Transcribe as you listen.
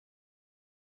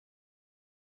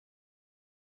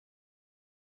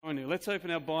Let's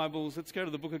open our Bibles. Let's go to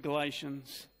the book of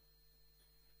Galatians.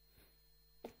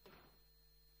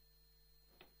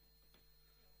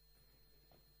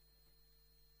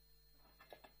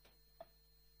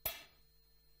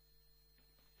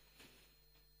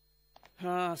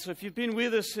 So if you've been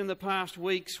with us in the past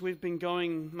weeks, we've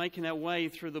been making our way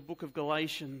through the book of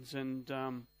Galatians, and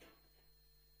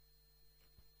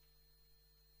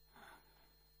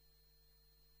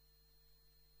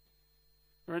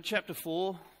we're at chapter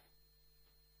 4,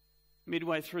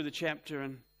 midway through the chapter,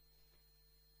 and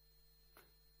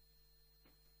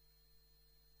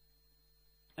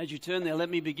as you turn there, let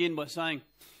me begin by saying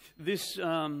this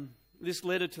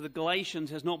letter to the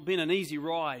Galatians has not been an easy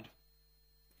ride,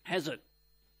 has it?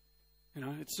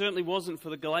 It certainly wasn't for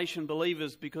the Galatian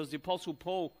believers, because the Apostle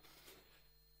Paul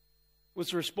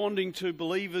was responding to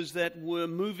believers that were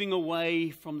moving away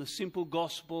from the simple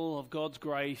gospel of God's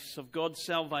grace, of God's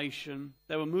salvation.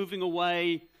 They were moving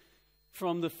away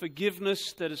from the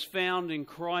forgiveness that is found in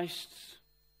Christ's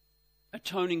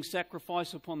atoning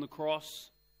sacrifice upon the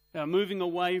cross. They were moving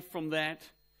away from that,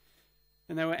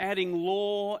 and they were adding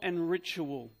law and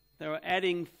ritual. They were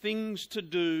adding things to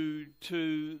do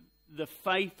to the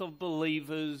faith of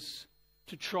believers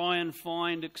to try and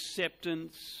find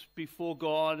acceptance before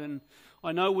God. And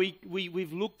I know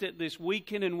we've looked at this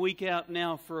week in and week out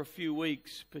now for a few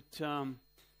weeks, but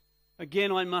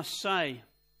again I must say,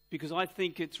 because I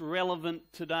think it's relevant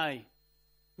today,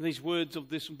 these words of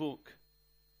this book,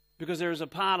 because there is a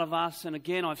part of us, and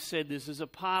again I've said this, there's a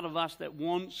part of us that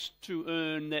wants to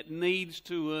earn, that needs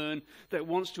to earn, that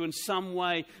wants to in some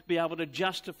way be able to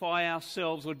justify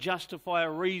ourselves or justify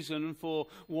a reason for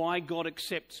why God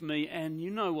accepts me. And you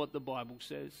know what the Bible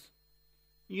says.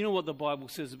 You know what the Bible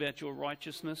says about your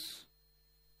righteousness.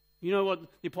 You know what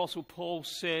the Apostle Paul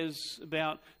says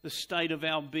about the state of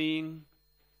our being,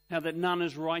 how that none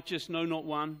is righteous, no, not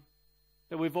one,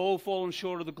 that we've all fallen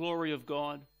short of the glory of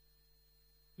God.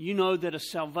 You know that a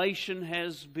salvation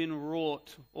has been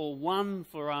wrought or won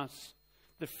for us,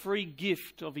 the free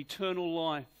gift of eternal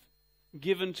life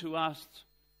given to us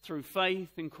through faith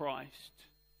in Christ.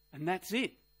 And that's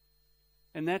it.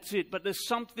 And that's it. But there's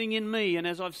something in me, and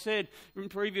as I've said in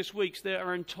previous weeks, there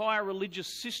are entire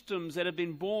religious systems that have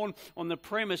been born on the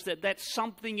premise that that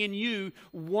something in you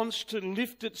wants to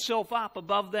lift itself up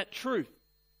above that truth,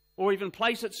 or even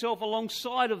place itself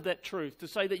alongside of that truth to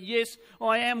say that, yes,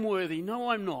 I am worthy.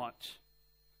 No, I'm not.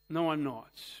 No, I'm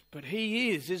not. But He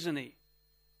is, isn't He?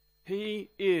 He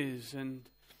is. And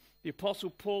the Apostle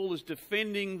Paul is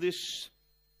defending this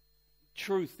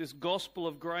truth, this gospel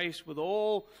of grace, with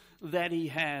all that he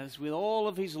has. With all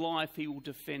of his life, he will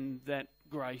defend that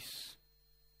grace,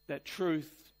 that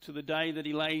truth, to the day that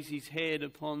he lays his head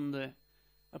upon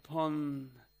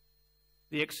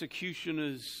the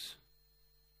executioner's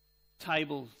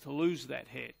table to lose that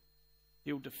head.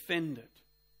 He'll defend it,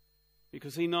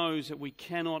 because he knows that we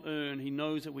cannot earn, he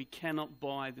knows that we cannot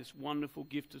buy this wonderful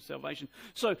gift of salvation.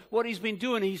 So what he's been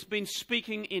doing, he's been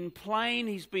speaking in plain,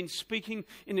 he's been speaking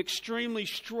in extremely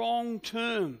strong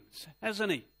terms,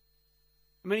 hasn't he?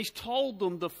 I mean, he's told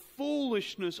them the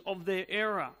foolishness of their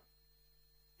error.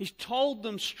 He's told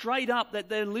them straight up that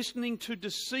they're listening to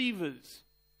deceivers.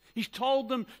 He's told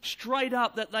them straight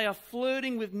up that they are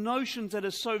flirting with notions that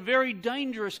are so very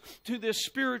dangerous to their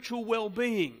spiritual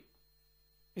well-being.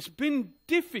 It's been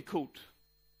difficult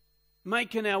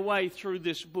making our way through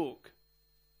this book.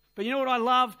 But you know what I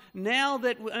love? Now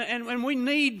that, and we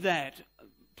need that.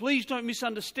 Please don't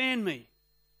misunderstand me.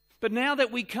 But now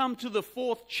that we come to the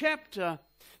 4th chapter,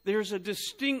 there's a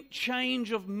distinct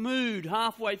change of mood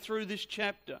halfway through this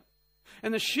chapter.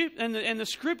 And the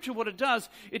scripture, what it does,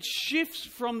 it shifts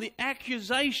from the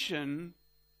accusation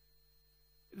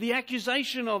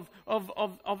of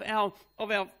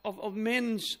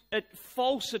men's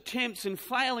false attempts and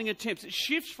failing attempts. It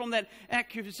shifts from that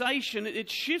accusation.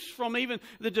 It shifts from even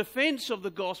the defense of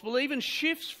the gospel. It even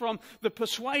shifts from the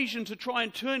persuasion to try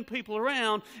and turn people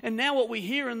around. And now what we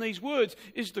hear in these words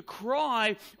is the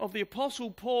cry of the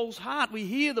Apostle Paul's heart. We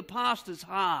hear the pastor's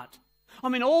heart. I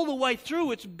mean, all the way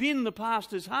through it's been the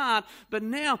pastor's heart, but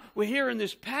now we're hearing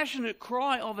this passionate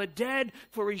cry of a dad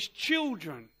for his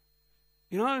children.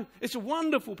 You know, it's a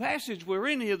wonderful passage we're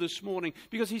in here this morning,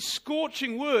 because his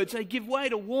scorching words, they give way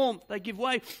to warmth, they give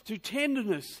way to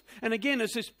tenderness. And again,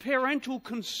 it's this parental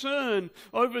concern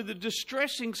over the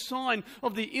distressing sign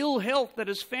of the ill health that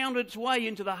has found its way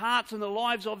into the hearts and the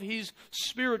lives of his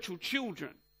spiritual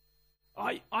children.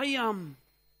 I've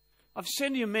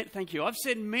said to you, thank you. I've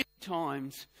said many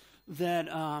times that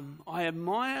I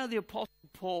admire the Apostle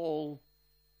Paul,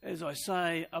 as I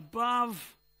say,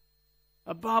 above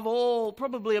above all,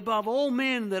 probably above all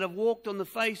men that have walked on the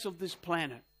face of this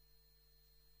planet.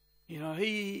 You know,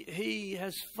 he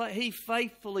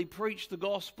faithfully preached the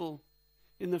gospel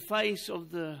in the face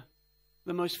of the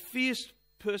most fierce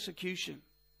persecution.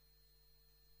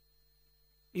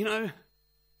 You know,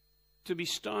 to be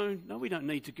stoned, no, we don't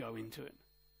need to go into it.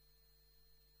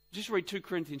 Just read 2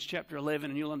 Corinthians chapter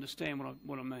 11 and you'll understand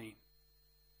what I mean.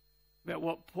 About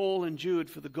what Paul endured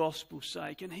for the gospel's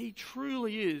sake. And he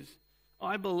truly is,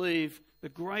 I believe, the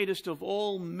greatest of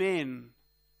all men.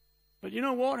 But you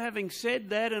know what? Having said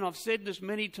that, and I've said this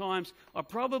many times, I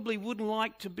probably wouldn't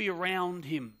like to be around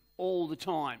him all the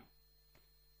time.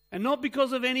 And not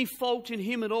because of any fault in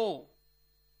him at all,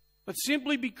 but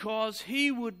simply because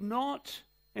he would not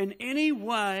in any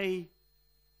way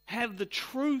have the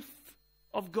truth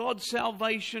of God's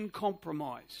salvation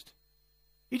compromised.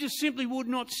 He just simply would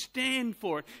not stand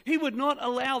for it. He would not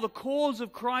allow the cause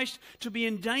of Christ to be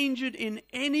endangered in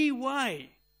any way.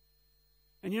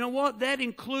 And you know what? That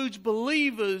includes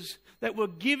believers that were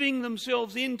giving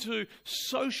themselves into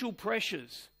social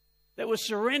pressures, that were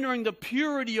surrendering the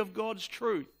purity of God's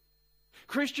truth.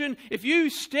 Christian, if you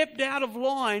stepped out of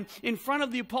line in front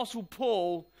of the Apostle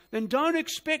Paul, then don't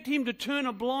expect him to turn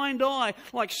a blind eye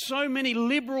like so many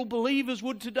liberal believers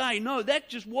would today. No, that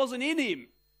just wasn't in him.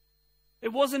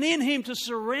 It wasn't in him to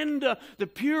surrender the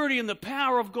purity and the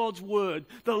power of God's word,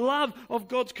 the love of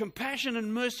God's compassion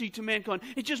and mercy to mankind.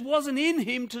 It just wasn't in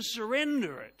him to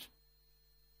surrender it.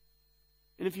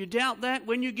 And if you doubt that,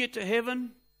 when you get to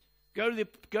heaven, go to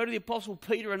the Apostle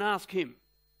Peter and ask him,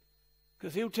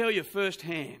 because he'll tell you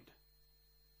firsthand.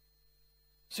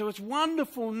 So it's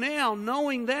wonderful now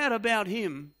knowing that about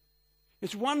him.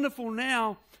 It's wonderful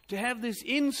now to have this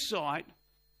insight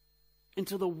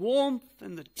into the warmth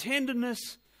and the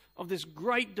tenderness of this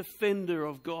great defender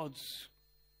of God's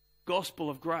gospel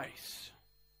of grace.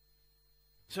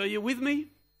 So are you with me?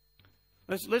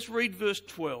 Let's read verse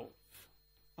 12.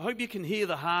 I hope you can hear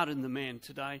the heart in the man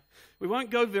today. We won't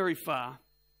go very far.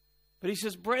 But he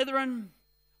says, "Brethren,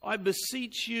 I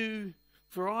beseech you,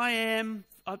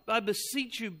 I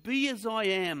beseech you, be as I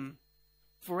am,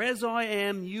 for as I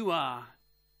am, you are.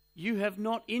 You have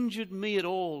not injured me at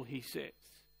all," he says.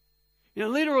 You know,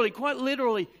 literally, quite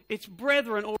literally, it's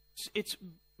brethren, or it's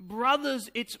brothers,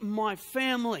 it's my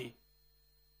family.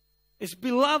 It's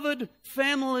beloved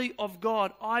family of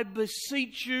God. I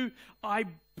beseech you, I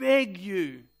beg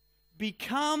you,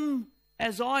 become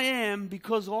as I am,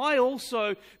 because I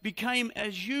also became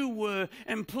as you were.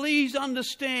 And please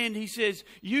understand, he says,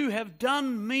 you have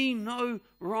done me no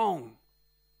wrong.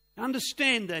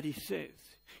 Understand that, he says.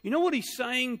 You know what he's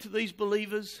saying to these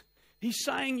believers? He's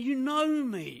saying, you know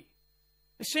me.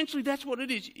 Essentially, that's what it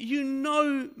is. You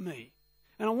know me.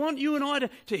 And I want you and I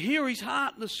to hear his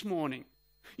heart this morning.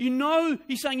 You know,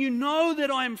 he's saying, you know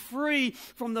that I am free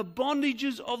from the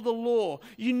bondages of the law.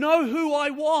 You know who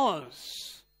I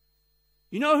was.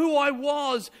 You know who I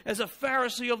was as a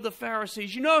Pharisee of the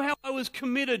Pharisees. You know how I was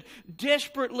committed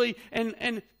desperately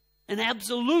and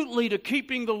absolutely to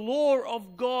keeping the law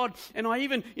of God. And I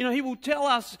even, he will tell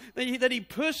us that he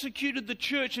persecuted the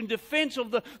church in defense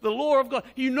of the law of God.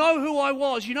 You know who I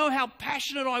was. You know how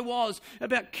passionate I was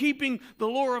about keeping the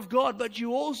law of God. But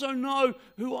you also know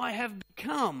who I have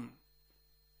become.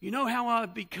 You know how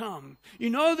I've become. You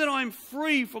know that I'm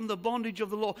free from the bondage of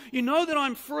the law. You know that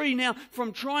I'm free now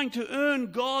from trying to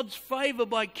earn God's favor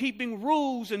by keeping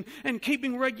rules and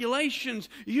keeping regulations.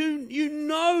 You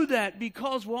know that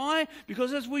because why?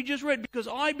 Because as we just read, because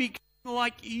I became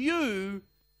like you,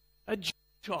 a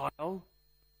Gentile,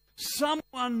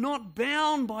 someone not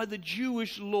bound by the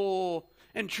Jewish law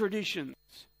and traditions.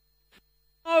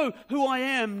 You know who I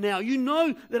am now. You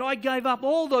know that I gave up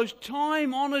all those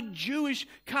time-honored Jewish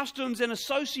customs and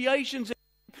associations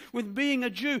with being a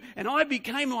Jew, and I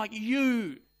became like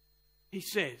you, he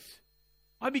says.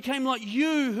 I became like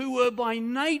you who were by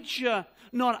nature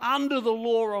not under the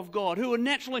law of God, who were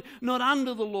naturally not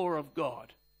under the law of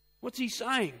God. What's he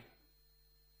saying?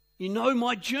 You know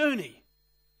my journey.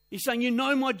 He's saying you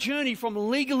know my journey from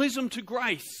legalism to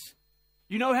grace.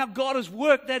 You know how God has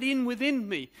worked that in within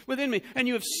me, and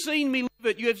you have seen me live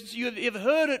it. You have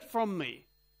heard it from me.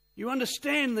 You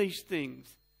understand these things.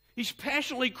 He's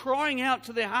passionately crying out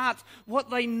to their hearts what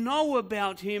they know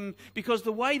about him, because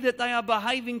the way that they are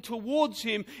behaving towards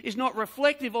him is not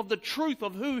reflective of the truth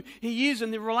of who he is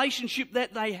and the relationship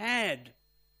that they had.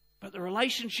 But the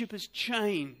relationship has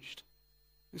changed.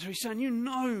 And so he's saying, you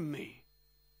know me.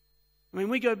 I mean,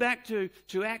 we go back to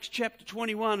Acts chapter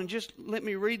 21, and just let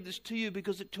me read this to you,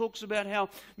 because it talks about how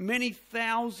many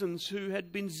thousands who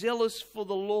had been zealous for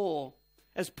the law,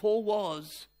 as Paul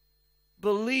was,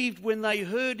 believed when they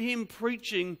heard him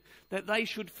preaching that they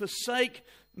should forsake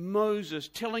Moses,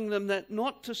 telling them that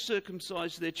not to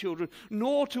circumcise their children,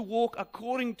 nor to walk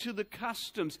according to the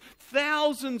customs.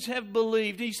 Thousands have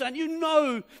believed. He's saying, you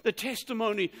know the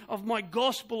testimony of my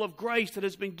gospel of grace that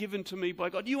has been given to me by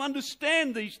God. You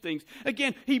understand these things.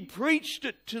 Again, he preached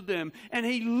it to them and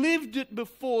he lived it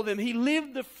before them. He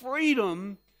lived the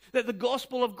freedom that the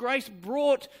gospel of grace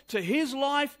brought to his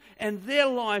life and their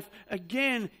life.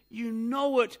 Again, you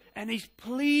know it, and he's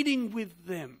pleading with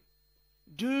them.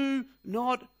 Do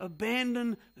not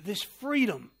abandon this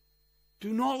freedom.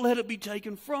 Do not let it be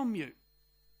taken from you.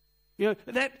 You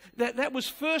know, that was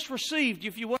first received.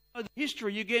 If you want to know the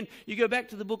history, you go back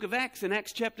to the book of Acts in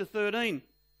Acts chapter 13.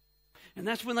 And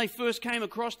that's when they first came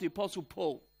across the Apostle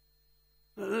Paul.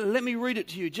 Let me read it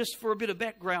to you just for a bit of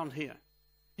background here.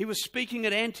 He was speaking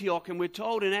at Antioch, and we're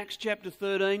told in Acts chapter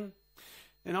 13,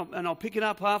 and I'll pick it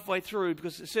up halfway through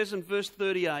because it says in verse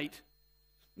 38,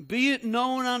 "Be it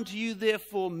known unto you,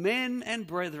 therefore, men and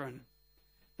brethren,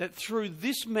 that through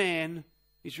this man,"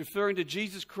 he's referring to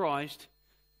Jesus Christ,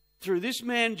 "through this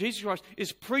man, Jesus Christ,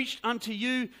 is preached unto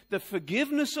you the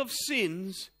forgiveness of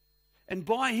sins, and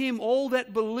by him all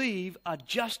that believe are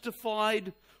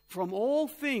justified from all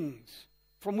things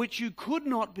from which you could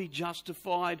not be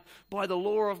justified by the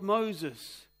law of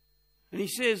Moses." And he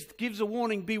says, gives a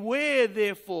warning, "Beware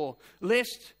therefore,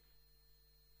 lest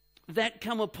that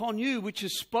come upon you, which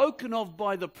is spoken of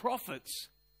by the prophets.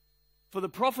 For the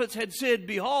prophets had said,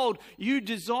 Behold, you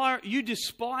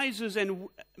despisers and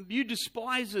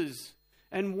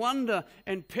wonder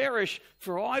and perish,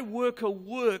 for I work a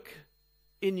work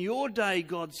in your day,"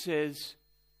 God says,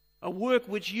 "a work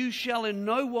which you shall in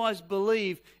no wise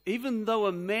believe, even though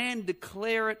a man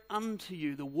declare it unto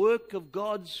you," the work of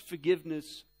God's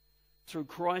forgiveness through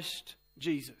Christ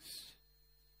Jesus.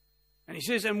 And he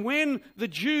says, "And when the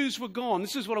Jews were gone,"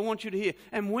 this is what I want you to hear,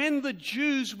 "and when the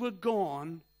Jews were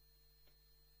gone,"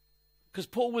 because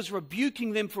Paul was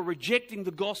rebuking them for rejecting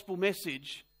the gospel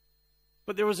message,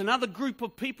 but there was another group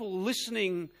of people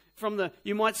listening from the,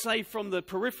 you might say, from the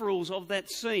peripherals of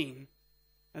that scene.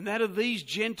 And that of these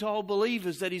Gentile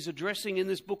believers that he's addressing in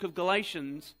this book of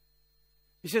Galatians.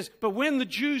 He says, "But when the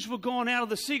Jews were gone out of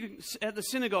the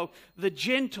synagogue, the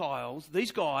Gentiles,"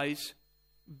 these guys,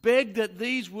 "begged that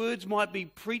these words might be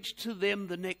preached to them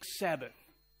the next Sabbath."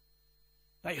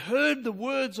 They heard the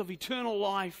words of eternal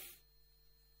life.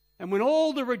 And when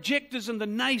all the rejectors and the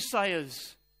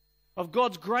naysayers of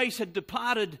God's grace had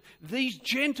departed, these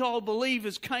Gentile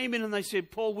believers came in and they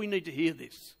said, "Paul, we need to hear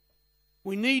this.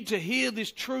 We need to hear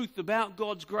this truth about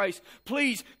God's grace.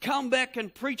 Please come back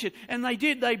and preach it." And they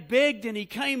did. They begged, and he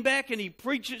came back and he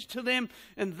preached it to them,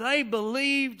 and they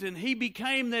believed, and he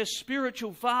became their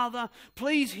spiritual father.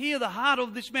 Please hear the heart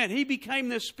of this man. He became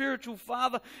their spiritual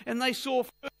father, and they saw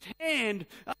firsthand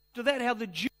after that how the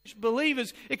Jewish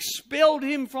believers expelled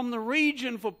him from the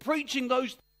region for preaching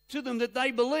those to them that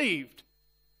they believed.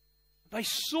 They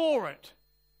saw it.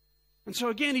 And so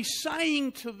again, he's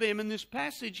saying to them in this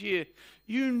passage here,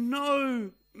 you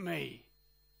know me,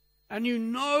 and you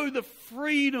know the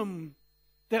freedom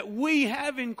that we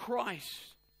have in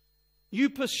Christ. You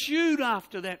pursued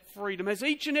after that freedom, as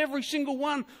each and every single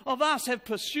one of us have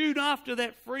pursued after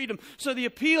that freedom. So the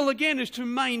appeal again is to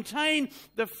maintain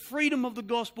the freedom of the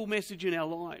gospel message in our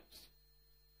lives.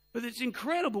 But it's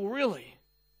incredible, really,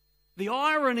 the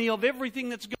irony of everything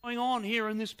that's going on here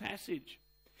in this passage.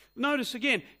 Notice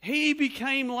again, he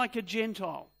became like a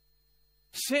Gentile,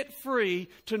 set free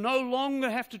to no longer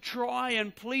have to try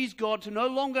and please God, to no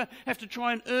longer have to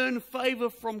try and earn favor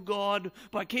from God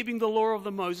by keeping the law of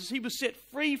the Moses. He was set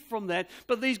free from that.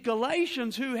 But these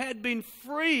Galatians who had been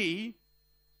free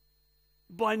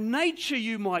by nature,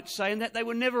 you might say, and that they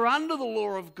were never under the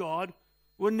law of God,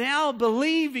 were now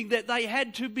believing that they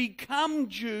had to become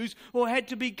Jews or had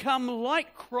to become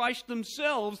like Christ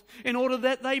themselves in order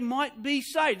that they might be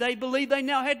saved. They believed they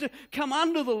now had to come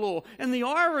under the law. And the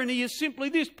irony is simply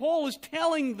this. Paul is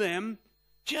telling them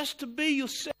just to be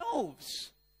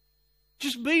yourselves.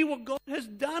 Just be what God has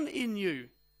done in you.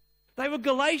 They were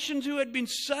Galatians who had been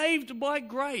saved by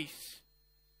grace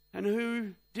and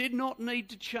who did not need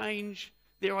to change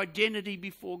their identity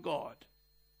before God.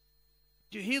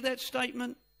 Do you hear that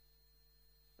statement?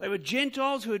 They were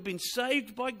Gentiles who had been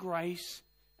saved by grace,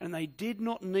 and they did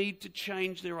not need to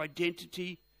change their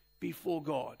identity before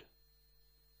God.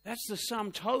 That's the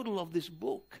sum total of this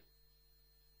book.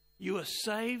 You are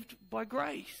saved by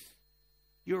grace.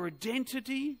 Your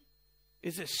identity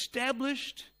is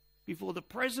established before the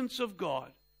presence of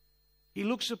God. He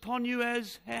looks upon you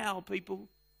as how, people?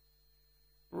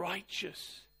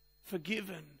 Righteous,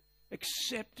 forgiven,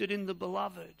 accepted in the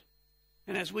beloved.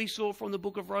 And as we saw from the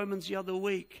book of Romans the other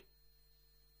week,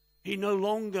 he no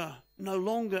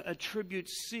longer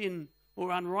attributes sin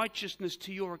or unrighteousness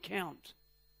to your account.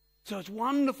 So it's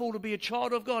wonderful to be a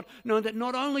child of God, knowing that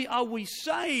not only are we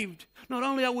saved, not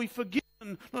only are we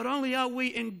forgiven, not only are we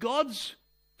in God's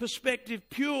perspective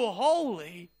pure,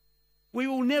 holy, we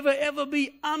will never ever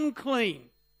be unclean.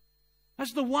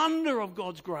 That's the wonder of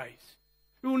God's grace.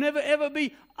 We will never ever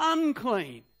be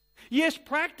unclean. Yes,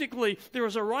 practically, there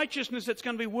is a righteousness that's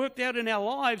going to be worked out in our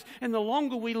lives, and the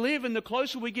longer we live and the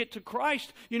closer we get to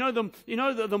Christ,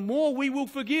 the more we will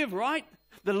forgive, right?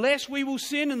 The less we will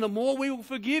sin and the more we will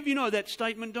forgive. You know that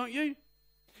statement, don't you?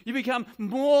 You become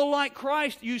more like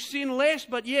Christ. You sin less,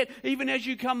 but yet, even as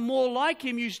you come more like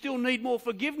Him, you still need more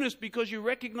forgiveness because you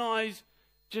recognize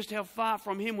just how far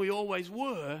from Him we always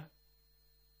were.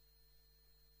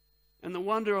 And the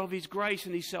wonder of His grace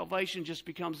and His salvation just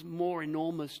becomes more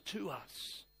enormous to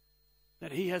us.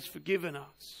 That He has forgiven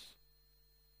us.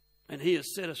 And He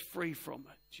has set us free from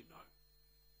it, you know.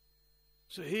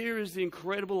 So here is the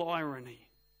incredible irony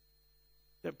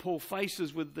that Paul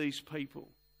faces with these people.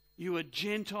 You are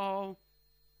Gentile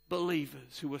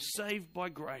believers who are saved by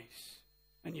grace,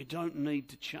 and you don't need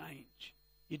to change.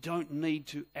 You don't need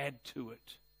to add to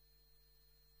it.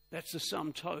 That's the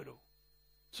sum total.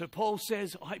 So Paul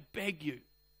says, I beg you,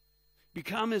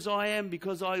 become as I am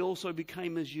because I also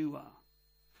became as you are.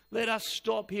 Let us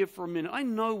stop here for a minute. I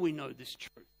know we know this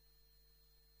truth.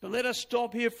 But let us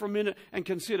stop here for a minute and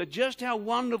consider just how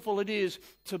wonderful it is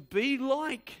to be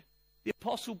like the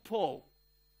Apostle Paul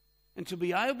and to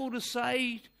be able to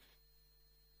say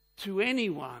to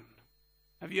anyone,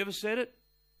 have you ever said it?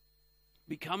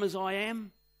 Become as I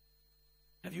am?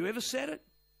 Have you ever said it?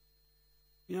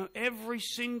 You know, every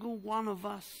single one of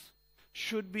us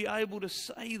should be able to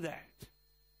say that.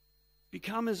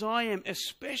 Become as I am,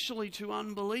 especially to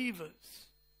unbelievers.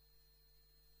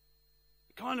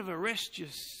 It kind of arrests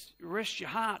your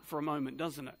heart for a moment,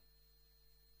 doesn't it?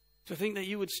 To think that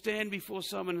you would stand before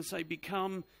someone and say,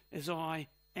 become as I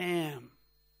am.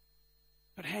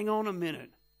 But hang on a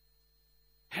minute.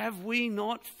 Have we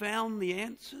not found the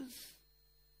answers?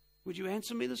 Would you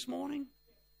answer me this morning?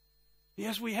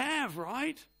 Yes, we have,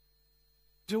 right?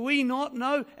 Do we not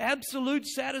know absolute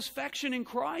satisfaction in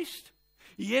Christ?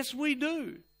 Yes, we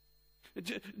do.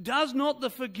 Does not the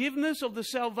forgiveness of the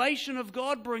salvation of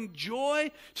God bring joy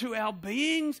to our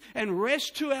beings and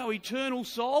rest to our eternal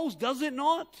souls? Does it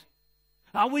not?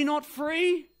 Are we not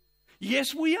free?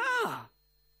 Yes, we are.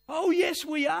 Oh, yes,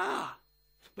 we are.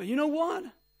 But you know what?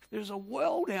 There's a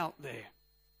world out there.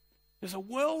 There's a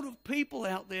world of people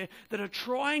out there that are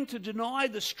trying to deny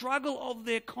the struggle of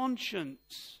their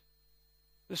conscience.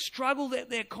 The struggle that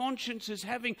their conscience is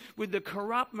having with the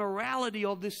corrupt morality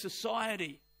of this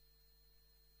society.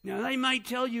 Now, they may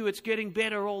tell you it's getting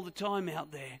better all the time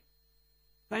out there.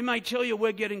 They may tell you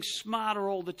we're getting smarter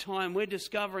all the time. We're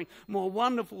discovering more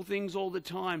wonderful things all the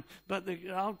time. But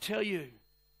I'll tell you,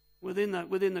 within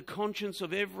the conscience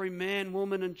of every man,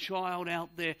 woman and child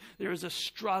out there, there is a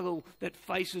struggle that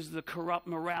faces the corrupt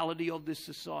morality of this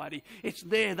society. It's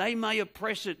there. They may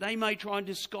oppress it. They may try and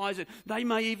disguise it. They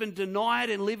may even deny it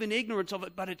and live in ignorance of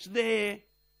it. But it's there.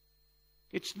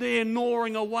 It's there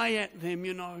gnawing away at them,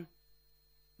 you know.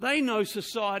 They know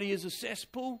society is a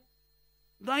cesspool.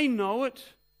 They know it.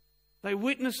 They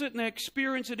witness it and they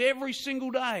experience it every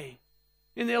single day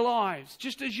in their lives,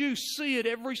 just as you see it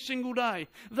every single day.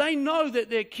 They know that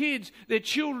their kids, their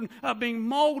children are being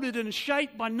molded and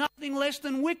shaped by nothing less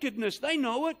than wickedness. They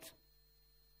know it.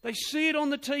 They see it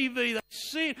on the TV.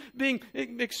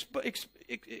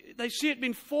 They see it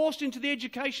being forced into the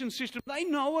education system. They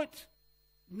know it.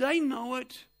 They know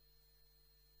it.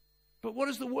 But what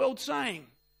is the world saying?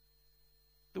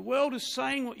 The world is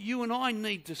saying what you and I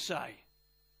need to say.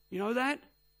 You know that?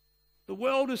 The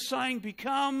world is saying,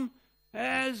 become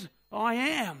as I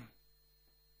am.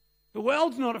 The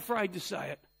world's not afraid to say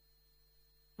it.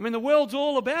 I mean, the world's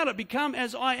all about it. Become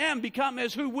as I am. Become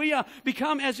as who we are.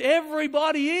 Become as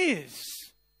everybody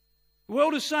is. The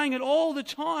world is saying it all the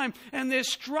time, and their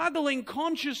struggling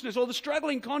consciousness, or the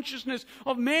struggling consciousness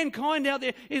of mankind out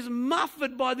there, is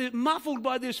muffled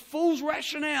by this fool's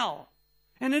rationale.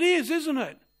 And it is, isn't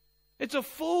it? It's a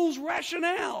fool's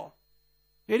rationale.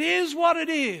 It is what it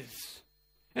is.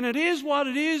 And it is what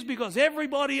it is because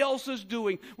everybody else is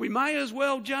doing. We may as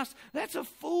well that's a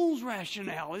fool's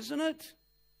rationale, isn't it?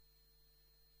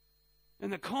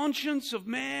 And the conscience of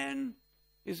man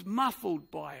is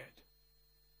muffled by it.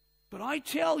 But I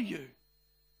tell you,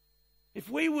 if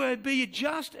we were to be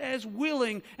just as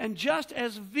willing and just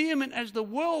as vehement as the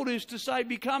world is to say,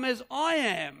 become as I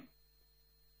am,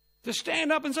 to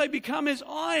stand up and say, become as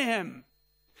I am,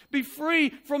 Be free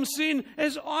from sin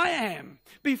as I am.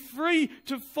 Be free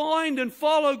to find and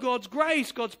follow God's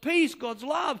grace, God's peace, God's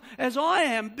love as I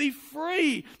am. Be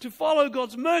free to follow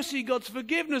God's mercy, God's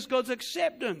forgiveness, God's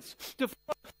acceptance. To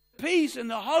follow peace and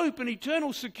the hope and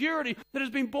eternal security that has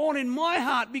been born in my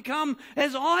heart. Become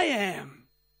as I am.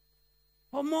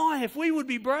 Oh my, if we would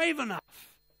be brave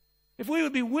enough. If we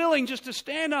would be willing just to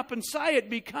stand up and say it.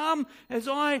 Become as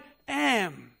I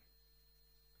am.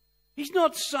 He's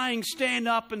not saying stand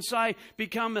up and say,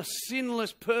 become a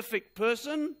sinless, perfect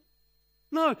person.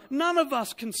 No, none of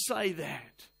us can say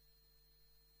that.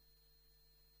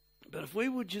 But if we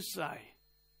would just say,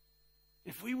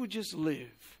 if we would just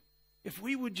live, if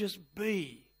we would just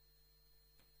be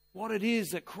what it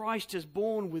is that Christ has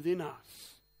born within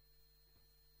us,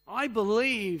 I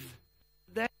believe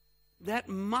that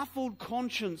muffled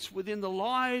conscience within the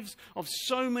lives of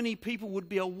so many people would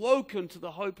be awoken to the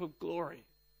hope of glory.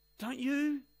 Don't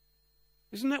you?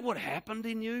 Isn't that what happened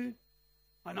in you?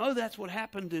 I know that's what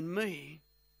happened in me.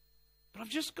 But I've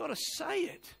just got to say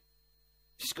it.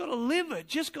 Just got to live it.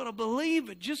 Just got to believe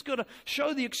it. Just got to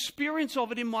show the experience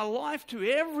of it in my life to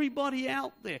everybody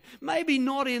out there. Maybe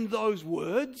not in those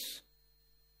words.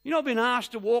 You've not been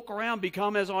asked to walk around,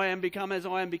 become as I am, become as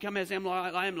I am, become as I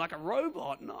am like a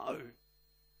robot. No.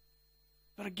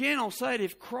 But again, I'll say it.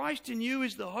 If Christ in you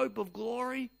is the hope of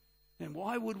glory, then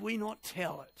why would we not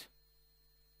tell it?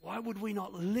 Why would we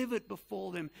not live it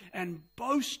before them and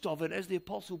boast of it as the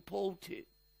Apostle Paul did?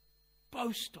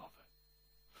 Boast of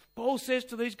it. Paul says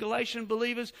to these Galatian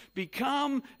believers,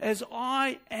 become as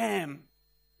I am.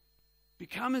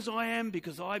 Become as I am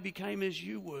because I became as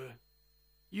you were.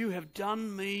 You have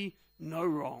done me no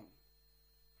wrong.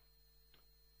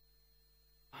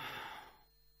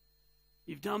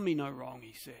 You've done me no wrong,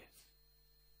 he says.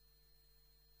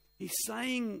 He's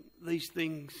saying these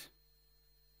things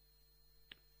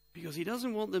because he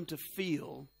doesn't want them to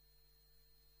feel,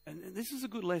 and this is a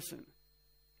good lesson,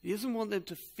 he doesn't want them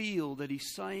to feel that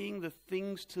he's saying the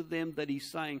things to them that he's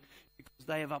saying because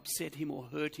they have upset him or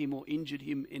hurt him or injured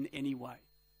him in any way.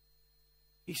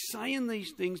 He's saying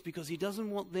these things because he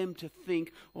doesn't want them to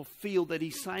think or feel that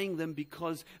he's saying them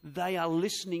because they are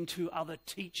listening to other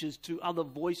teachers, to other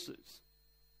voices.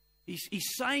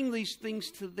 He's saying these things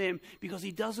to them because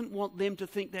he doesn't want them to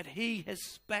think that he has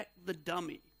spat the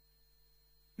dummy.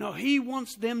 No, he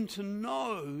wants them to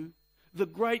know the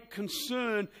great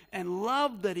concern and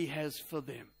love that he has for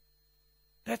them.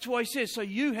 That's why he says, so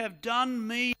you have done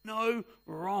me no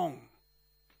wrong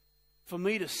for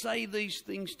me to say these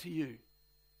things to you.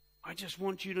 I just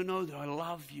want you to know that I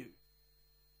love you.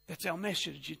 That's our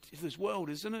message to this world,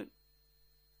 isn't it?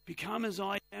 Become as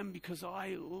I am because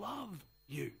I love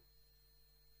you.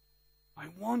 I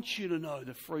want you to know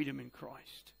the freedom in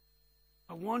Christ.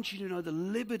 I want you to know the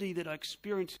liberty that I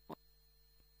experience,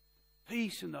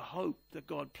 peace and the hope that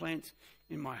God plants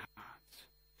in my heart.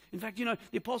 In fact,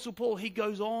 the Apostle Paul, he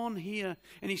goes on here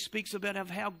and he speaks about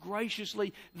how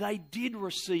graciously they did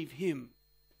receive him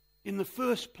in the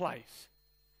first place.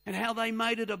 And how they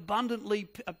made it abundantly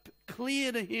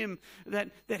clear to him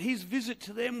that his visit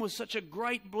to them was such a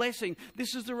great blessing.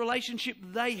 This is the relationship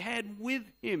they had with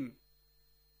him.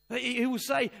 He will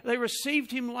say they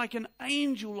received him like an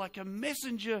angel, like a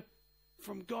messenger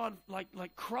from God,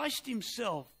 like Christ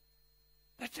himself.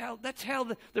 That's how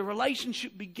the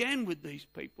relationship began with these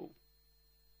people.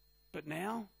 But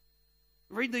now,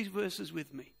 read these verses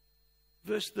with me.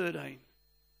 Verse 13.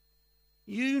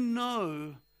 You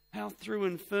know how through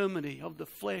infirmity of the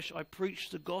flesh I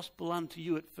preached the gospel unto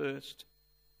you at first.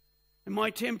 And my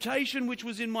temptation which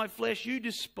was in my flesh you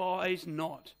despised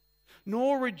not,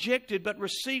 nor rejected, but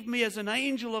received me as an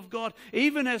angel of God,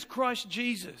 even as Christ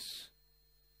Jesus.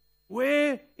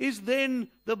 Where is then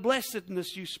the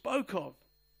blessedness you spoke of?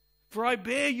 For I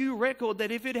bear you record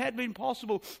that if it had been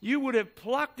possible, you would have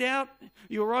plucked out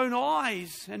your own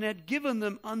eyes and had given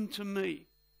them unto me.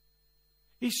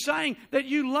 He's saying that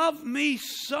you love me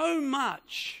so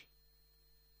much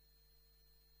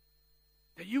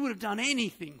that you would have done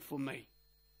anything for me.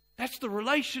 That's the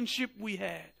relationship we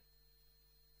had.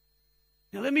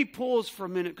 Now let me pause for a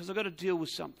minute because I've got to deal with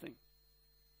something.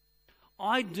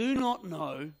 I do not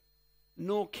know,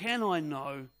 nor can I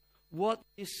know, what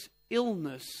this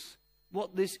illness,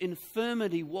 what this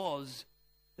infirmity was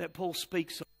that Paul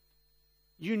speaks of.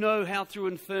 You know how through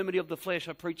infirmity of the flesh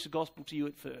I preached the gospel to you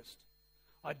at first.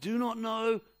 I do not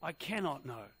know, I cannot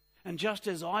know. And just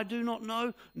as I do not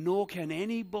know, nor can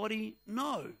anybody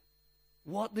know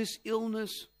what this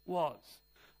illness was.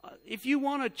 If you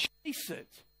want to chase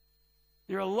it,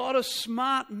 there are a lot of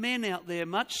smart men out there,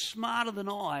 much smarter than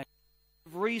I,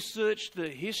 researched the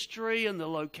history and the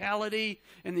locality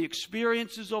and the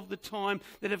experiences of the time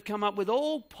that have come up with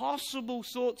all possible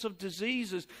sorts of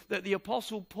diseases that the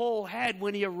Apostle Paul had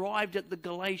when he arrived at the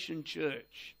Galatian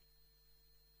church.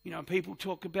 You know, people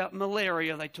talk about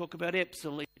malaria, they talk about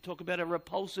epsilon, they talk about a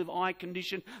repulsive eye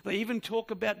condition, they even talk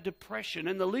about depression,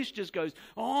 and the list just goes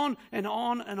on and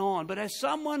on and on. But as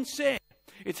someone said,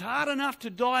 it's hard enough to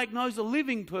diagnose a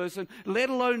living person, let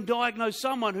alone diagnose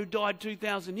someone who died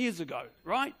 2,000 years ago,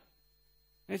 right?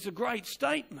 It's a great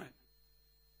statement.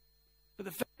 But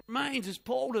the fact remains is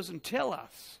Paul doesn't tell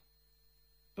us.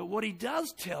 But what he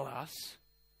does tell us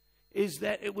is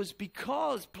that it was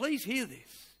because, please hear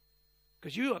this,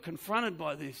 because you are confronted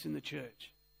by this in the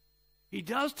church. He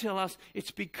does tell us it's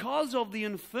because of the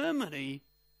infirmity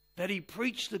that he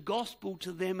preached the gospel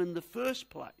to them in the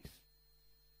first place.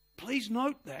 Please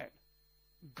note that.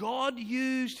 God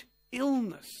used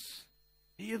illness.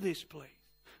 Hear this, please.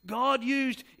 God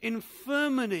used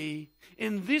infirmity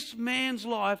in this man's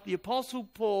life, the Apostle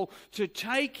Paul, to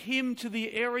take him to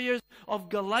the areas of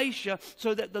Galatia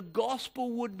so that the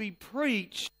gospel would be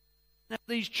preached, that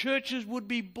these churches would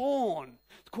be born.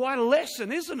 It's quite a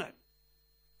lesson, isn't it?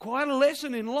 Quite a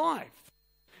lesson in life.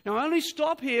 Now, I only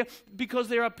stop here because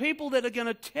there are people that are going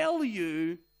to tell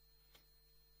you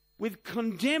with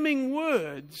condemning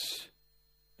words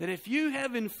that if you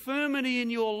have infirmity in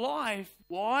your life,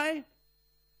 why?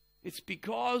 It's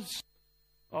because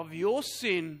of your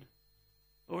sin,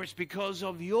 or it's because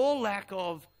of your lack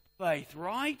of faith,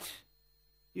 right?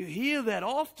 You hear that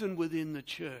often within the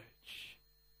church.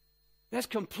 That's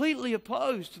completely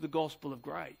opposed to the gospel of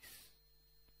grace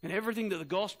and everything that the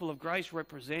gospel of grace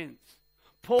represents.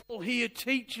 Paul here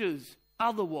teaches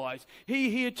otherwise.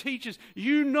 He here teaches,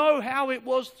 you know how it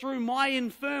was through my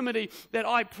infirmity that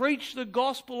I preached the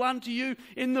gospel unto you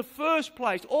in the first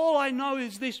place. All I know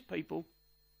is this, people,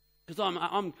 because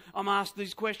I'm asked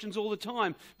these questions all the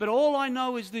time, but all I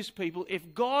know is this, people,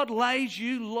 if God lays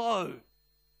you low,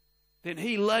 then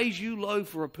he lays you low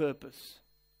for a purpose.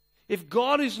 If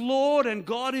God is Lord and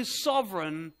God is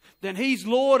sovereign, then he's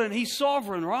Lord and he's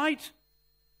sovereign, right?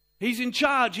 He's in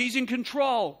charge, he's in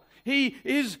control. He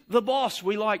is the boss,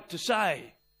 we like to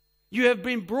say. You have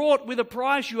been bought with a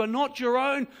price. You are not your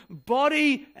own,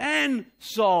 body and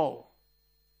soul.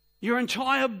 Your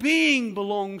entire being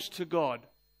belongs to God.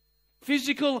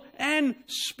 Physical and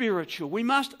spiritual. We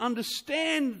must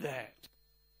understand that.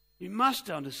 You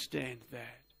must understand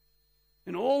that.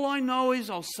 And all I know is,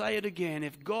 I'll say it again,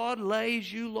 if God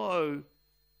lays you low,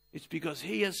 it's because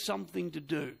he has something to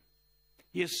do.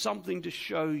 He has something to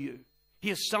show you. He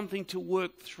has something to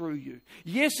work through you.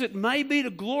 Yes, it may be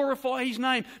to glorify his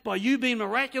name by you being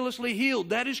miraculously healed.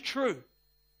 That is true.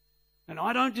 And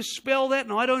I don't dispel that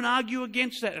and I don't argue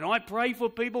against that. And I pray for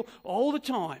people all the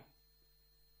time.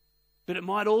 But it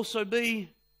might also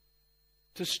be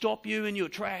to stop you in your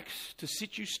tracks, to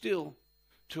sit you still,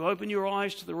 to open your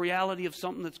eyes to the reality of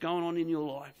something that's going on in your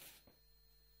life.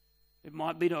 It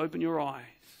might be to open your eyes.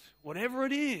 Whatever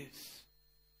it is,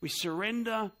 we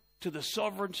surrender to the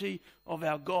sovereignty of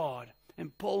our God.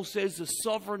 And Paul says the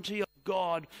sovereignty of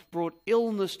God brought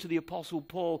illness to the Apostle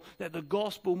Paul that the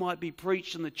gospel might be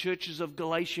preached and the churches of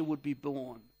Galatia would be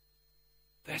born.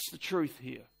 That's the truth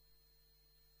here.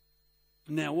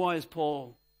 Now, why is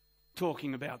Paul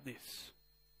talking about this?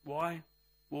 Why?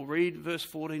 Well, read verse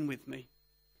 14 with me.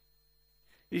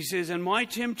 He says, and my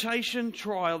temptation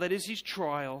trial, that is his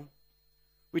trial,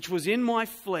 which was in my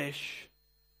flesh,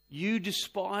 you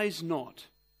despise not,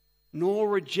 nor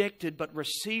rejected, but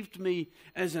received me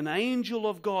as an angel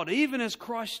of God, even as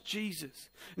Christ Jesus.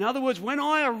 In other words, when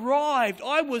I arrived,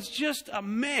 I was just a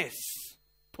mess,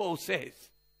 Paul says.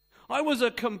 I was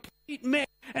a complete mess,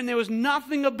 and there was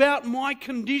nothing about my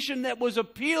condition that was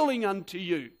appealing unto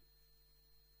you.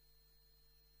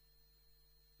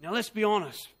 Now let's be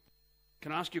honest.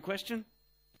 Can I ask you a question?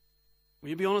 Will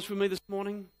you be honest with me this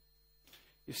morning?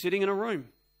 You're sitting in a room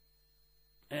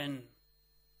and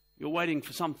you're waiting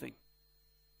for something.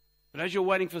 But as you're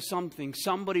waiting for something,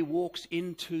 somebody walks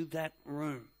into that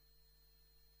room.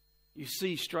 You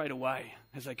see straight away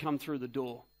as they come through the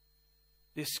door,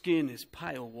 their skin is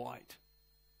pale white.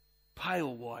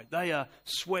 Pale white. They are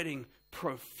sweating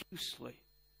profusely.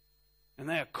 And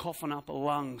they are coughing up a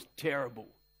lungs terrible,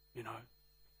 you know.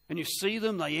 And you see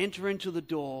them, they enter into the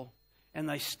door and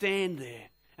they stand there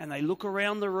and they look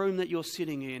around the room that you're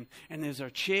sitting in, and there's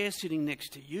a chair sitting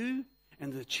next to you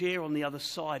and the chair on the other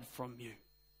side from you.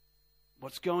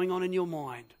 What's going on in your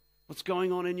mind? What's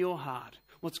going on in your heart?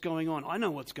 What's going on? I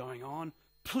know what's going on.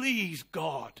 Please,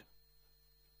 God.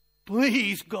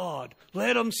 Please, God.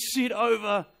 Let them sit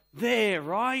over there,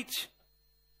 right?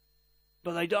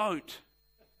 But they don't.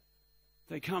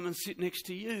 They come and sit next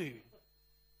to you.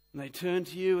 And they turn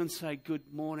to you and say,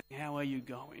 "Good morning, how are you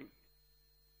going?"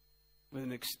 With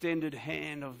an extended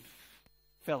hand of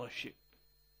fellowship.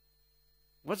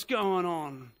 What's going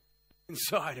on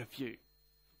inside of you?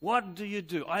 What do you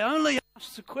do? I only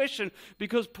ask the question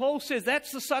because Paul says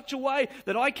that's such a way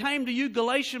that I came to you,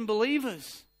 Galatian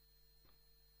believers.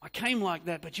 I came like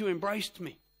that, but you embraced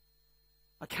me.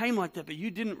 I came like that, but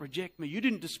you didn't reject me. You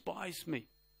didn't despise me.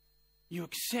 You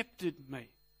accepted me.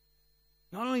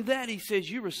 Not only that, he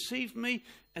says, you received me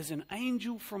as an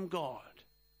angel from God.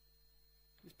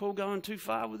 Is Paul going too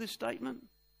far with this statement?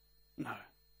 No.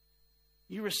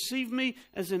 You received me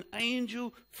as an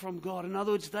angel from God. In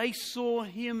other words, they saw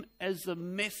him as the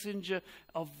messenger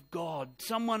of God.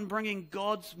 Someone bringing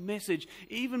God's message.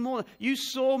 Even more, you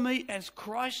saw me as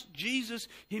Christ Jesus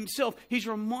himself. He's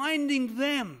reminding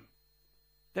them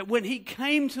that when he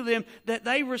came to them, that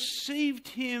they received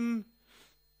him.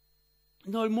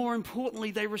 No, more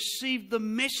importantly, they received the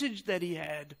message that he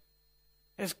had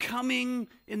as coming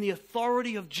in the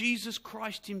authority of Jesus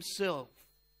Christ himself.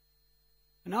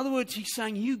 In other words, he's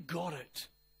saying, you got it.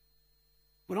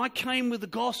 When I came with the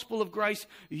gospel of grace,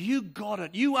 you got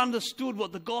it. You understood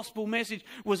what the gospel message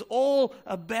was all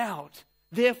about.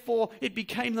 Therefore, it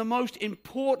became the most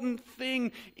important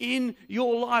thing in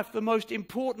your life, the most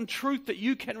important truth that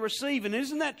you can receive. And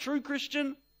isn't that true,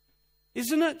 Christian?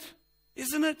 Isn't it?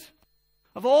 Isn't it?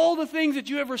 Of all the things that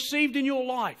you have received in your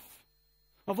life,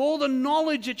 of all the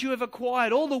knowledge that you have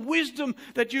acquired, all the wisdom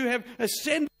that you have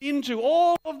ascended into,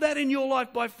 all of that in your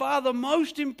life, by far the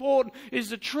most important is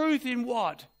the truth in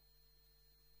what?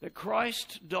 That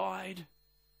Christ died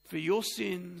for your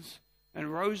sins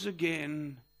and rose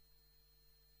again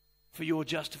for your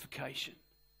justification.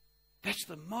 That's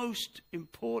the most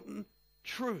important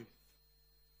truth.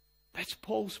 That's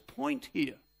Paul's point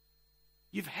here.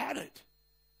 You've had it.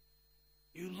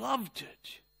 You loved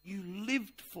it. You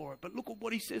lived for it. But look at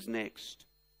what he says next.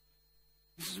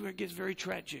 This is where it gets very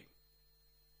tragic.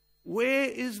 Where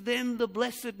is then the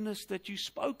blessedness that you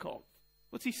spoke of?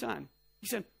 What's he saying? He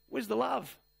said, where's the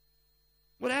love?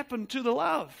 What happened to the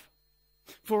love?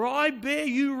 For I bear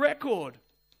you record.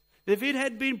 If it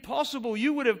had been possible,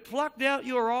 you would have plucked out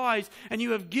your eyes and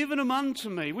you have given them unto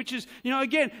me. Which is,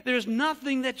 again, there's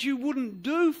nothing that you wouldn't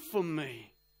do for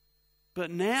me.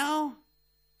 But now,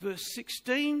 verse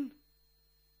 16,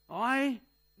 I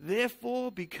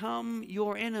therefore become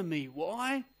your enemy.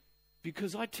 Why?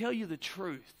 Because I tell you the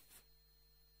truth.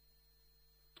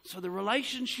 So the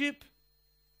relationship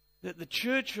that the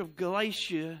church of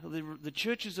Galatia, the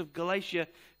churches of Galatia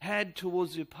had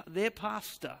towards their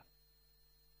pastor,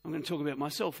 I'm going to talk about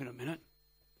myself in a minute,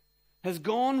 has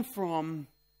gone from,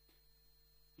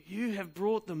 you have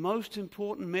brought the most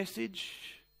important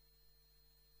message,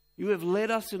 you have led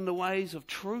us in the ways of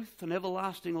truth and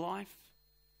everlasting life,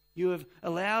 you have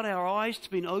allowed our eyes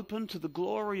to be open to the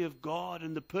glory of God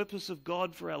and the purpose of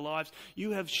God for our lives.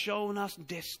 You have shown us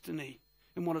destiny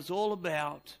and what it's all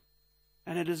about.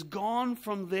 And it has gone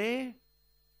from there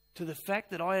to the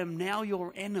fact that I am now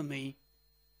your enemy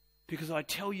because I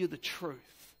tell you the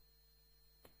truth.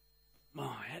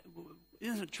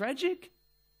 Isn't it tragic?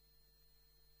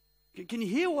 Can you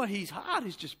hear why his heart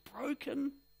is just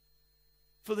broken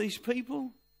for these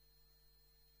people?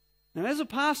 Now, as a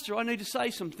pastor, I need to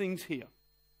say some things here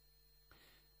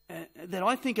that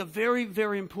I think are very,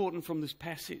 very important from this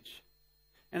passage.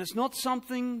 And it's not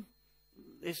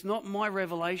my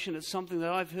revelation, it's something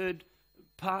that I've heard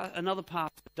another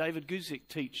pastor, David Guzik,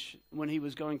 teach when he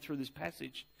was going through this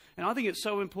passage. And I think it's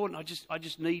so important, I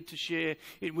just need to share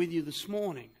it with you this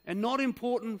morning. And not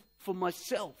important for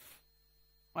myself.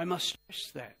 I must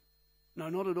stress that. No,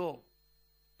 not at all.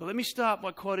 But let me start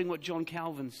by quoting what John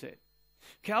Calvin said.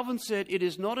 Calvin said, it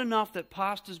is not enough that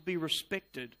pastors be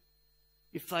respected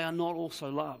if they are not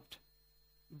also loved.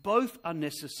 Both are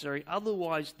necessary,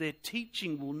 otherwise their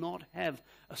teaching will not have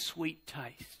a sweet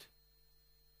taste.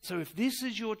 So if this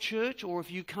is your church or if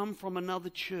you come from another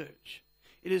church,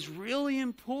 it is really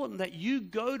important that you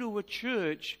go to a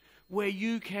church where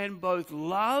you can both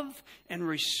love and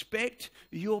respect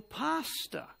your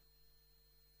pastor.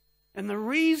 And the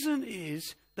reason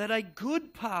is that a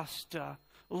good pastor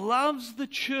loves the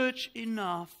church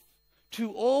enough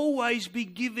to always be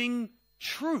giving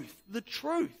truth, the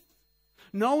truth.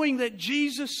 Knowing that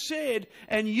Jesus said,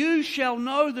 and you shall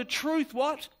know the truth,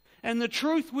 what? And the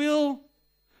truth will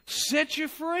set you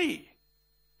free.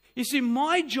 You see,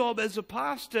 my job as a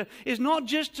pastor is not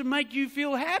just to make you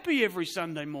feel happy every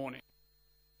Sunday morning.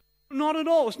 Not at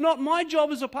all. It's not my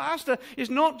job as a pastor. It's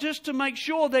not just to make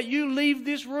sure that you leave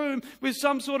this room with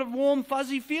some sort of warm,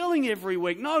 fuzzy feeling every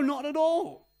week. No, not at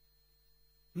all.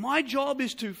 My job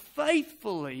is to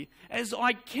faithfully, as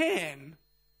I can,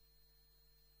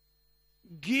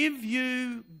 give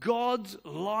you God's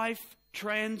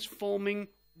life-transforming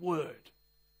word.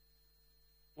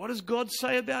 What does God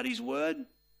say about his word?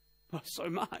 Well, so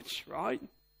much, right?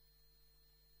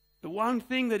 The one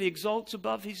thing that he exalts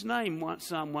above his name,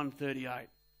 Psalm 138.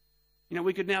 You know,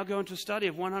 we could now go into a study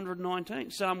of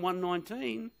 119, Psalm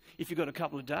 119, if you've got a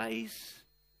couple of days,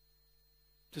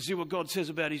 to see what God says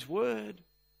about his word.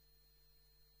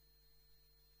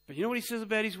 But you know what he says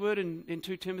about his word in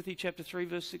 2 Timothy chapter 3,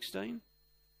 verse 16?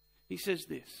 He says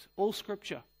this, all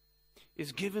scripture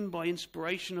is given by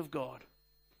inspiration of God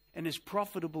and is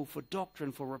profitable for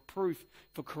doctrine, for reproof,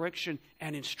 for correction,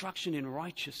 and instruction in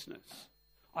righteousness.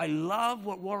 I love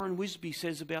what Warren Wisby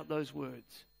says about those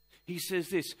words. He says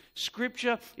this,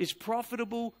 Scripture is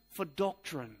profitable for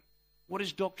doctrine. What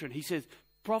is doctrine? He says,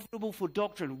 profitable for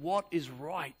doctrine, what is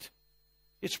right.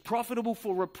 It's profitable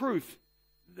for reproof,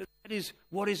 that is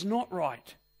what is not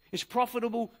right. It's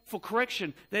profitable for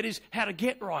correction, that is how to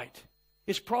get right.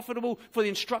 It's profitable for the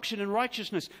instruction in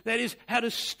righteousness, that is how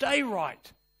to stay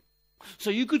right.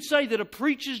 So you could say that a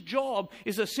preacher's job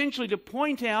is essentially to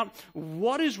point out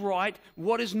what is right,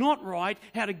 what is not right,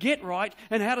 how to get right,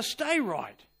 and how to stay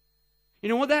right. You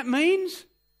know what that means?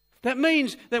 That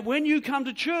means that when you come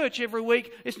to church every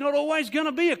week, it's not always going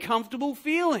to be a comfortable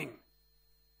feeling.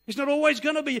 It's not always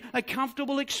going to be a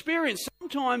comfortable experience.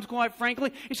 Sometimes, quite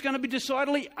frankly, it's going to be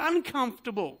decidedly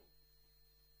uncomfortable.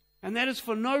 And that is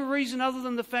for no reason other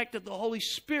than the fact that the Holy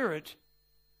Spirit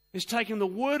is taking the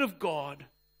Word of God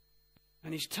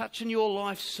and He's touching your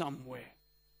life somewhere.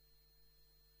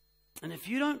 And if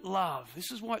you don't love,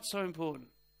 this is why it's so important.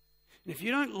 And if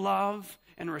you don't love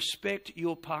and respect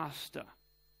your pastor,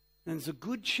 then there's a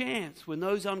good chance when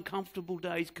those uncomfortable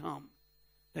days come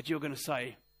that you're going to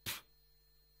say,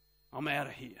 I'm out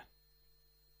of here.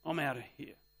 I'm out of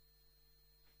here.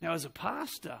 Now, as a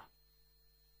pastor,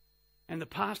 and the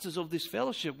pastors of this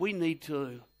fellowship, we need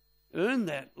to earn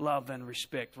that love and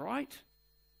respect, right?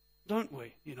 Don't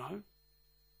we, you know?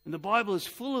 And the Bible is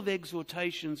full of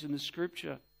exhortations in the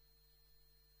Scripture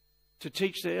to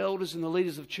teach the elders and the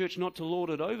leaders of church not to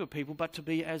lord it over people, but to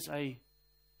be as a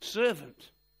servant.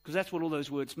 Because that's what all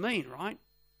those words mean, right?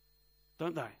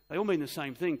 Don't they? They all mean the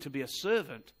same thing, to be a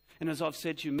servant. And as I've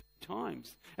said to you many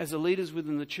times, as the leaders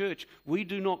within the church, we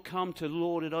do not come to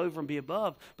lord it over and be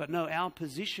above, but no, our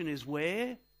position is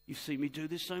where, you've seen me do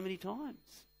this so many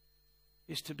times,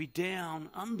 is to be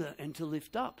down under and to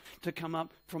lift up, to come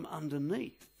up from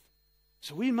underneath.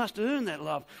 So we must earn that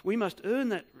love. We must earn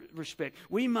that respect.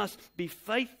 We must be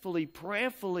faithfully,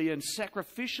 prayerfully, and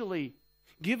sacrificially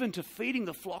given to feeding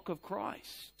the flock of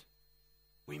Christ.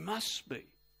 We must be.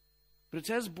 But it's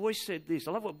as Boyce said this.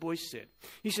 I love what Boyce said.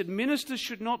 He said, ministers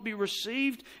should not be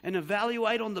received and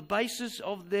evaluated on the basis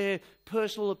of their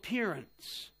personal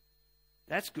appearance.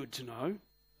 That's good to know.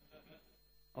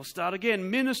 I'll start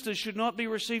again. Ministers should not be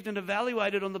received and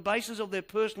evaluated on the basis of their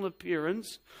personal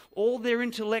appearance or their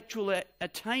intellectual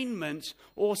attainments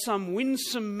or some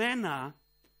winsome manner,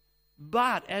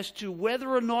 but as to whether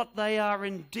or not they are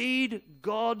indeed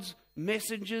God's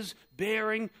messengers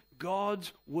bearing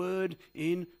God's word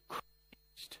in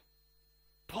Christ.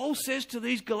 Paul says to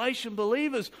these Galatian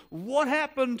believers, what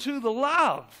happened to the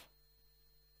love?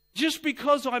 Just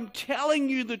because I'm telling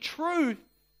you the truth,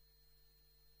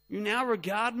 you now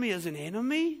regard me as an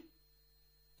enemy?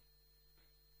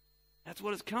 That's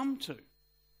what it's come to.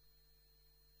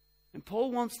 And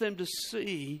Paul wants them to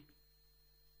see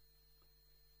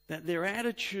that their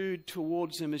attitude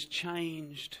towards him has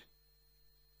changed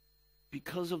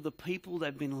because of the people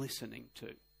they've been listening to.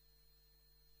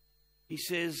 He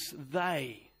says,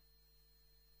 they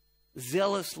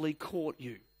zealously court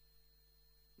you.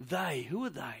 They, who are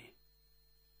they?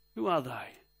 Who are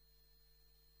they?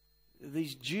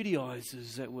 These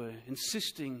Judaizers that were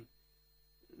insisting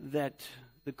that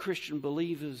the Christian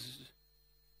believers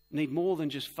need more than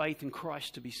just faith in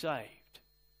Christ to be saved.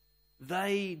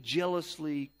 They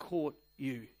jealously court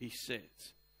you, he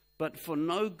says. But for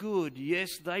no good,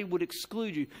 yes, they would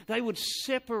exclude you. They would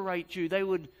separate you. They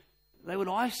would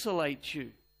isolate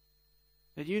you.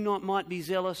 That you might be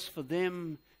zealous for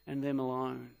them and them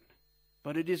alone.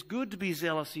 But it is good to be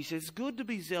zealous, he says. It's good to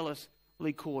be zealous.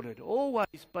 Courted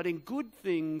always, but in good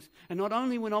things, and not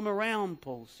only when I'm around,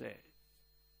 Paul says.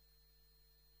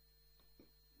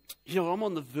 You know, I'm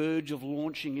on the verge of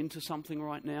launching into something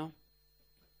right now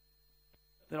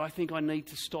that I think I need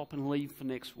to stop and leave for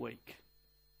next week.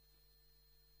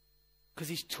 Because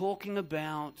he's talking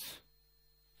about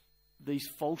these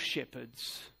false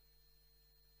shepherds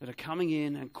that are coming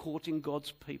in and courting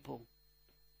God's people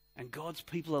And God's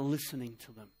people are listening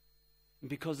to them. And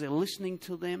because they're listening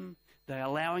to them, they're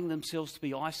allowing themselves to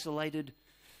be isolated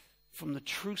from the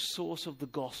true source of the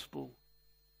gospel,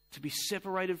 to be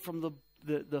separated from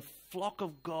the flock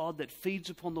of God that feeds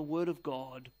upon the Word of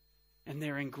God, and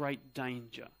they're in great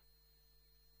danger.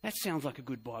 That sounds like a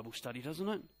good Bible study, doesn't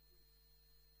it?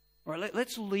 All right,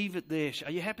 let's leave it there.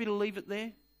 Are you happy to leave it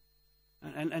there?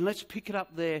 And let's pick it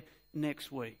up there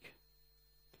next week.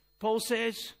 Paul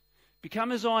says,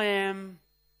 become as I am,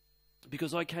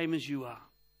 because I came as you are.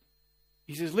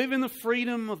 He says, live in the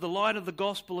freedom of the light of the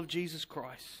gospel of Jesus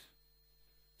Christ.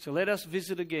 So let us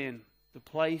visit again the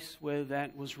place where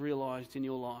that was realized in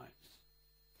your lives.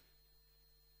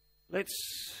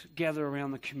 Let's gather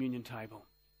around the communion table.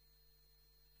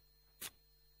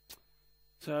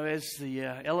 So as the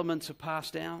elements are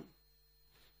passed out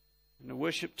and the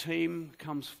worship team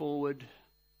comes forward,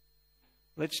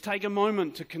 let's take a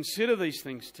moment to consider these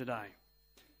things today.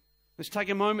 Let's take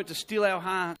a moment to still our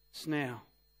hearts now.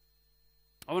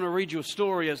 I want to read you a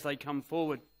story as they come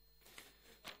forward.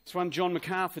 It's one John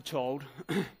MacArthur told.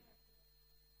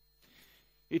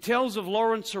 He tells of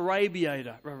Lawrence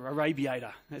Arabiator.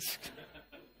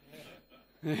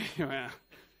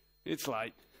 It's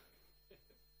late.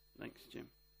 Thanks, Jim.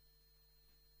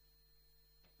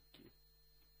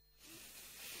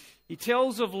 He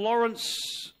tells of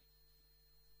Lawrence,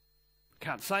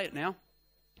 can't say it now,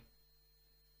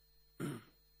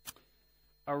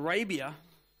 Arabia,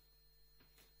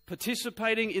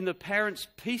 participating in the Paris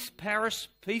peace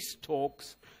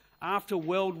talks after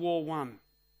World War I.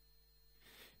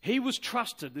 He was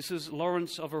trusted, this is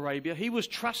Lawrence of Arabia, he was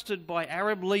trusted by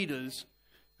Arab leaders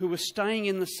who were staying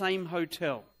in the same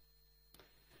hotel.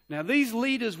 Now these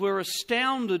leaders were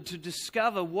astounded to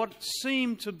discover what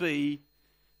seemed to be,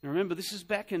 now remember this is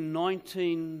back in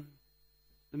the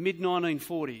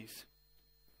mid-1940s.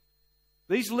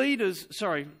 These leaders,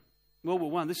 World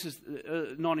War I, this is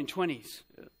 1920s.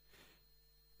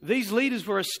 These leaders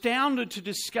were astounded to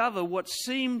discover what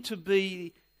seemed to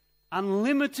be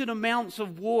unlimited amounts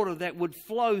of water that would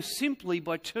flow simply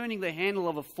by turning the handle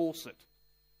of a faucet.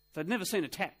 They'd never seen a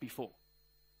tap before.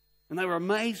 And they were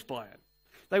amazed by it.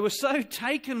 They were so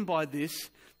taken by this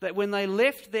that when they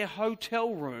left their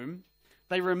hotel room,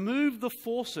 they removed the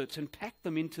faucets and packed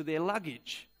them into their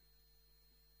luggage,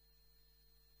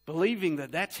 believing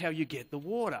that that's how you get the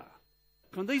water.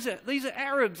 These are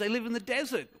Arabs, they live in the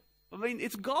desert. I mean,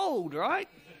 it's gold, right?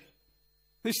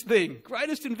 This thing,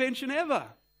 greatest invention ever.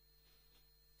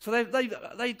 So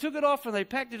they took it off and they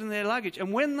packed it in their luggage.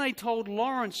 And when they told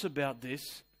Lawrence about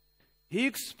this, he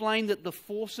explained that the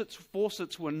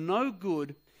faucets were no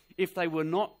good if they were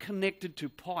not connected to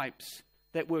pipes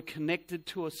that were connected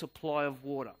to a supply of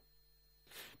water.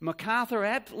 MacArthur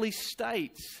aptly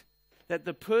states that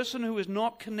the person who is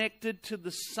not connected to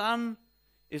the Son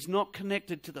is not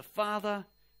connected to the Father,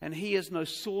 and he has no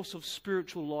source of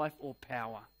spiritual life or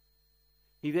power.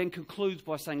 He then concludes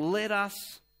by saying, let us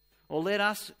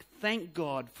thank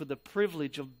God for the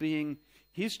privilege of being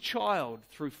his child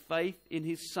through faith in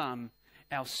his Son,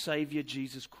 our Saviour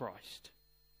Jesus Christ.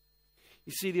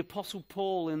 You see, the Apostle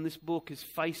Paul in this book is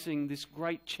facing this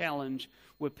great challenge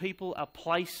where people are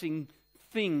placing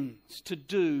things to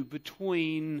do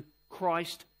between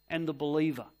Christ and the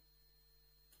believer.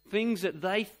 Things that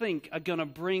they think are going to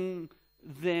bring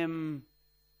them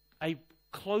a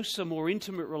closer, more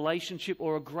intimate relationship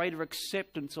or a greater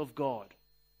acceptance of God.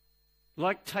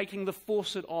 Like taking the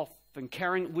faucet off and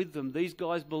carrying it with them. These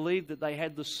guys believed that they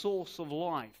had the source of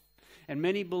life. And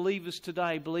many believers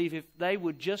today believe if they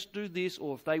would just do this,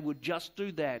 or if they would just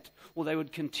do that, or they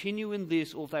would continue in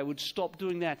this, or if they would stop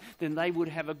doing that, then they would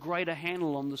have a greater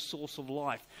handle on the source of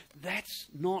life. That's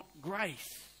not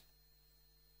grace.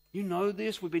 You know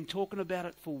this, we've been talking about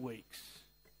it for weeks.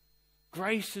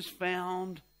 Grace is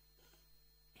found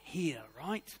here,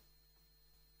 right?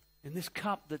 In this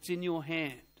cup that's in your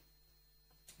hand.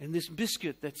 In this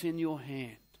biscuit that's in your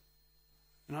hand.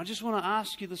 And I just want to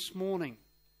ask you this morning,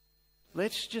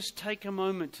 let's just take a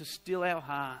moment to still our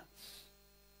hearts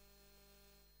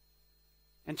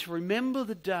and to remember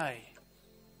the day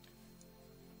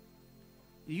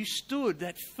you stood,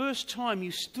 that first time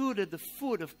you stood at the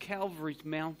foot of Calvary's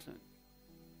mountain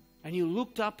and you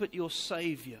looked up at your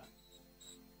Saviour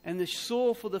and you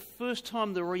saw for the first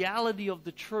time the reality of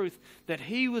the truth that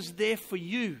He was there for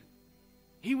you.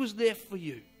 He was there for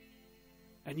you.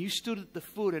 And you stood at the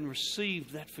foot and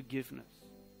received that forgiveness.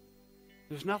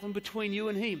 There was nothing between you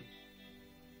and Him.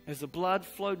 As the blood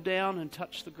flowed down and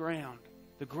touched the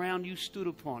ground you stood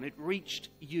upon, it reached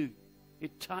you.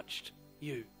 It touched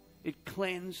you. It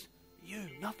cleansed you.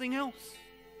 Nothing else.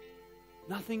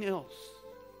 Nothing else.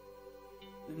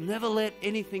 Never let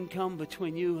anything come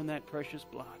between you and that precious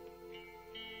blood.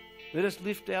 Let us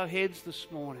lift our heads this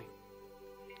morning.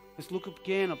 Let's look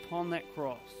again upon that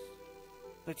cross.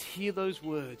 Let's hear those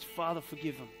words, Father,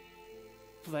 forgive them,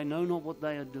 for they know not what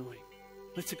they are doing.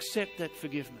 Let's accept that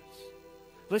forgiveness.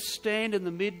 Let's stand in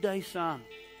the midday sun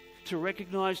to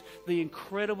recognize the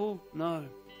incredible, no,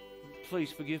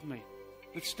 please forgive me.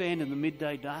 Let's stand in the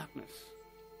midday darkness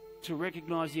to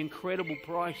recognize the incredible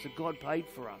price that God paid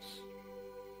for us.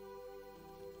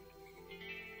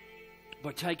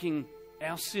 By taking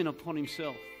our sin upon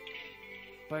himself,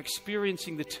 by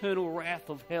experiencing the eternal wrath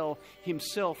of hell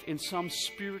himself in some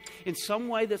spirit, in some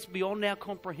way that's beyond our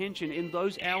comprehension, in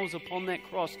those hours upon that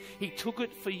cross. He took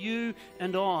it for you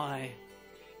and I,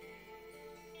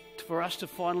 for us to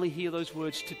finally hear those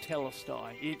words, to tell us,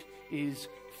 it is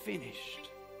finished.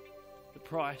 The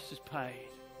price is paid.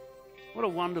 What a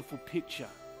wonderful picture,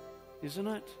 isn't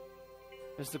it?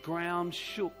 As the ground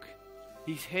shook,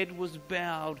 his head was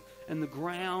bowed and the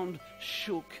ground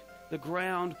shook. The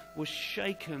ground was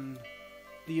shaken.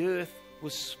 The earth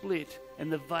was split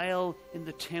and the veil in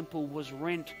the temple was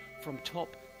rent from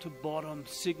top to bottom,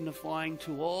 signifying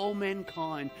to all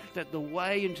mankind that the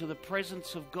way into the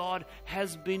presence of God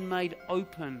has been made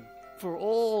open for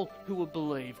all who would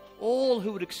believe, all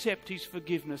who would accept his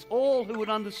forgiveness, all who would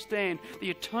understand the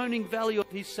atoning value of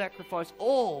his sacrifice.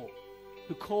 All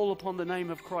who call upon the name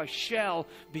of Christ shall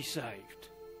be saved.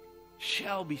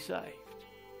 Shall be saved.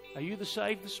 Are you the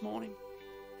saved this morning?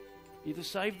 Are you the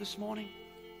saved this morning?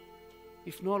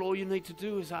 If not, all you need to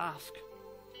do is ask.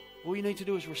 All you need to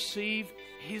do is receive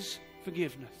his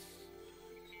forgiveness.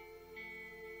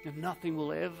 And nothing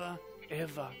will ever,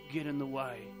 ever get in the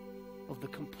way of the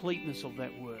completeness of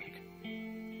that work.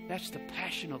 That's the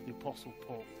passion of the Apostle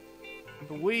Paul.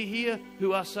 But we here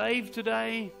who are saved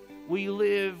today, we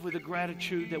live with a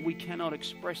gratitude that we cannot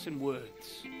express in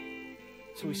words.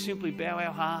 So we simply bow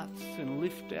our hearts and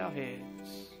lift our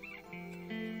heads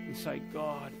and say,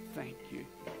 God, thank you.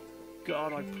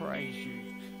 God, I praise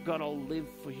you. God, I'll live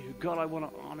for you. God, I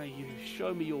want to honor you.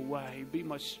 Show me your way. Be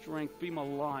my strength. Be my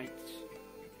light.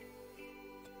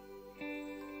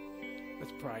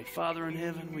 Let's pray. Father in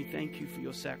heaven, we thank you for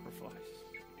your sacrifice.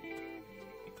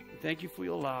 We thank you for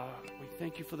your love. We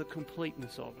thank you for the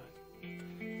completeness of it.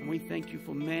 And we thank you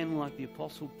for men like the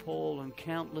Apostle Paul and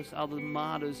countless other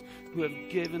martyrs who have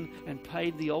given and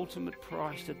paid the ultimate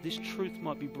price that this truth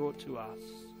might be brought to us.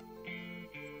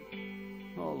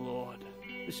 Oh Lord,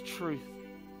 this truth,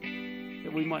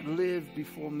 that we might live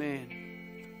before men,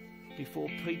 before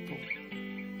people,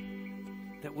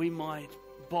 that we might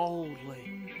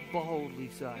boldly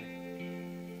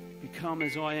say, become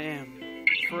as I am,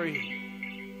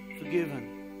 free, forgiven,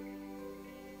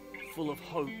 full of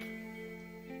hope,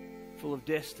 full of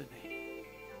destiny,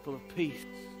 full of peace,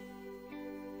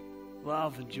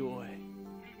 love and joy.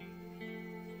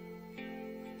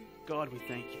 God, we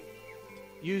thank you.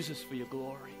 Use us for your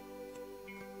glory.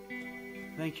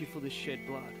 Thank you for this shed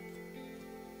blood.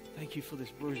 Thank you for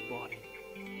this bruised body.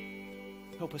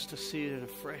 Help us to see it in a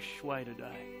fresh way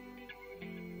today.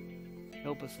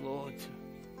 Help us, Lord,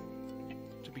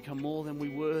 to become more than we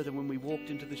were than when we walked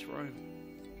into this room.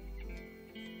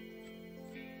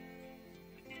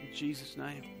 In Jesus'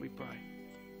 name we pray.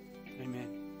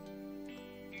 Amen.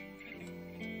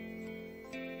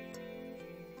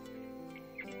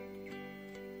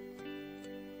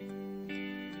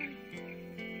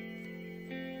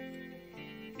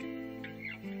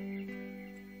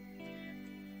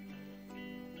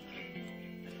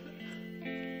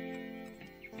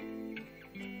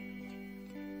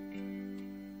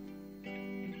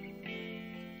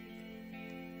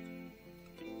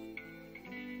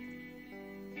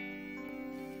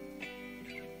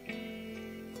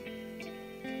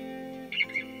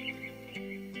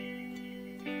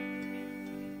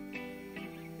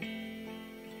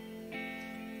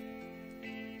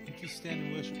 Stand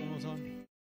and worship one more time.